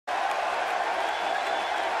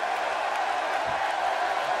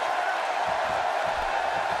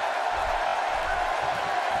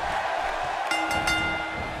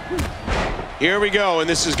Here we go, and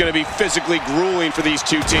this is going to be physically grueling for these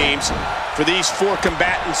two teams, for these four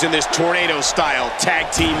combatants in this tornado-style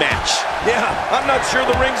tag team match. Yeah, I'm not sure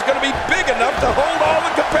the ring's going to be big enough to hold all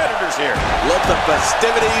the competitors here. Let the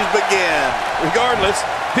festivities begin. Regardless,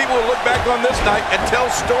 people will look back on this night and tell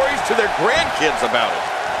stories to their grandkids about it.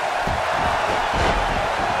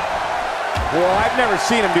 Well, I've never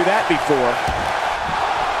seen him do that before.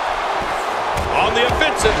 On the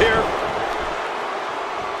offensive here.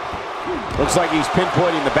 Looks like he's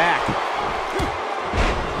pinpointing the back.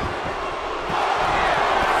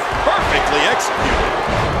 Perfectly executed.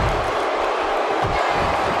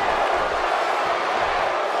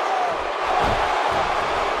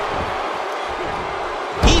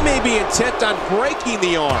 He may be intent on breaking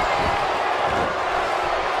the arm.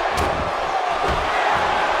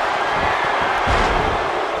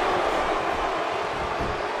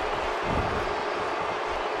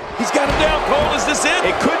 He's got him down, Cole. Is this it?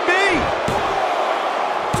 It could be.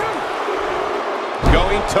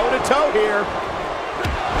 Going toe-to-toe here.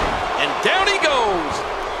 And down he goes.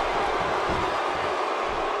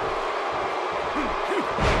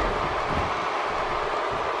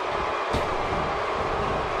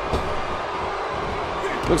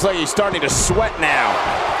 Looks like he's starting to sweat now.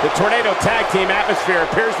 The tornado tag team atmosphere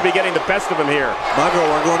appears to be getting the best of him here. Michael,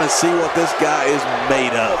 we're going to see what this guy is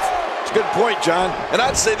made of. It's a good point, John. And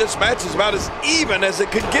I'd say this match is about as even as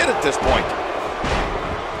it could get at this point.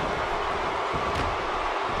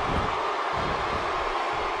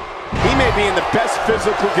 He may be in the best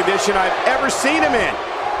physical condition I've ever seen him in.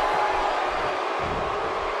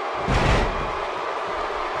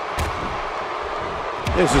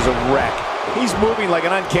 This is a wreck. He's moving like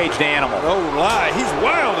an uncaged animal. No lie, he's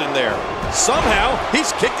wild in there. Somehow,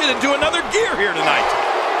 he's kicked it into another gear here tonight.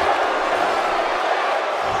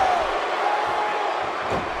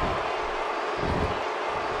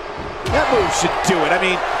 That move should do it. I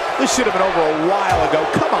mean, this should have been over a while ago.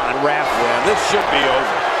 Come on, ref. Yeah, this should be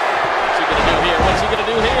over. What's he going to do here? What's he going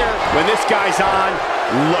to do here? When this guy's on,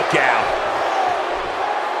 look out.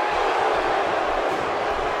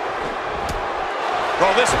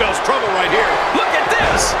 Oh, this spells trouble right here. Look at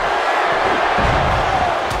this!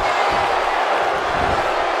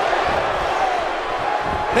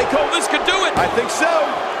 Hey, Cole, this could do it. I think so.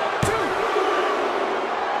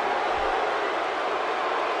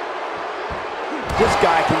 This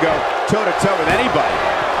guy can go toe-to-toe with anybody.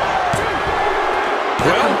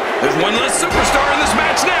 Well, there's one less superstar in this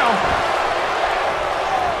match now.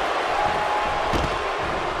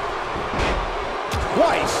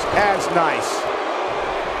 Twice as nice.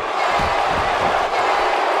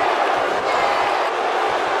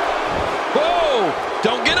 Whoa!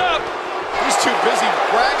 Don't get up. He's too busy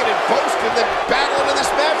bragging and boasting than battling in this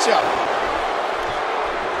matchup.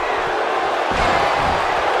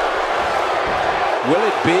 Will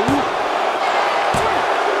it be?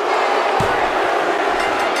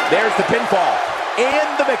 There's the pinfall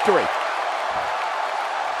and the victory.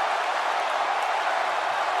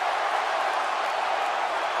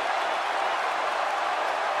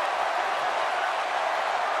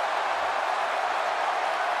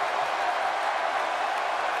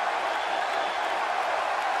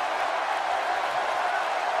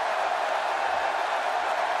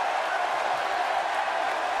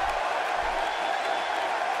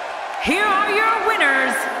 Here are your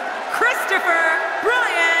winners, Christopher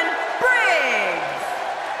Brian Briggs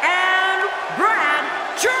and Brad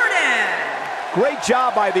Jordan. Great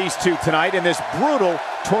job by these two tonight in this brutal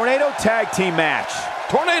tornado tag team match.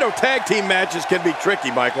 Tornado tag team matches can be tricky,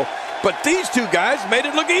 Michael, but these two guys made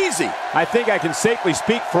it look easy. I think I can safely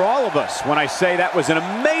speak for all of us when I say that was an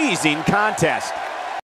amazing contest.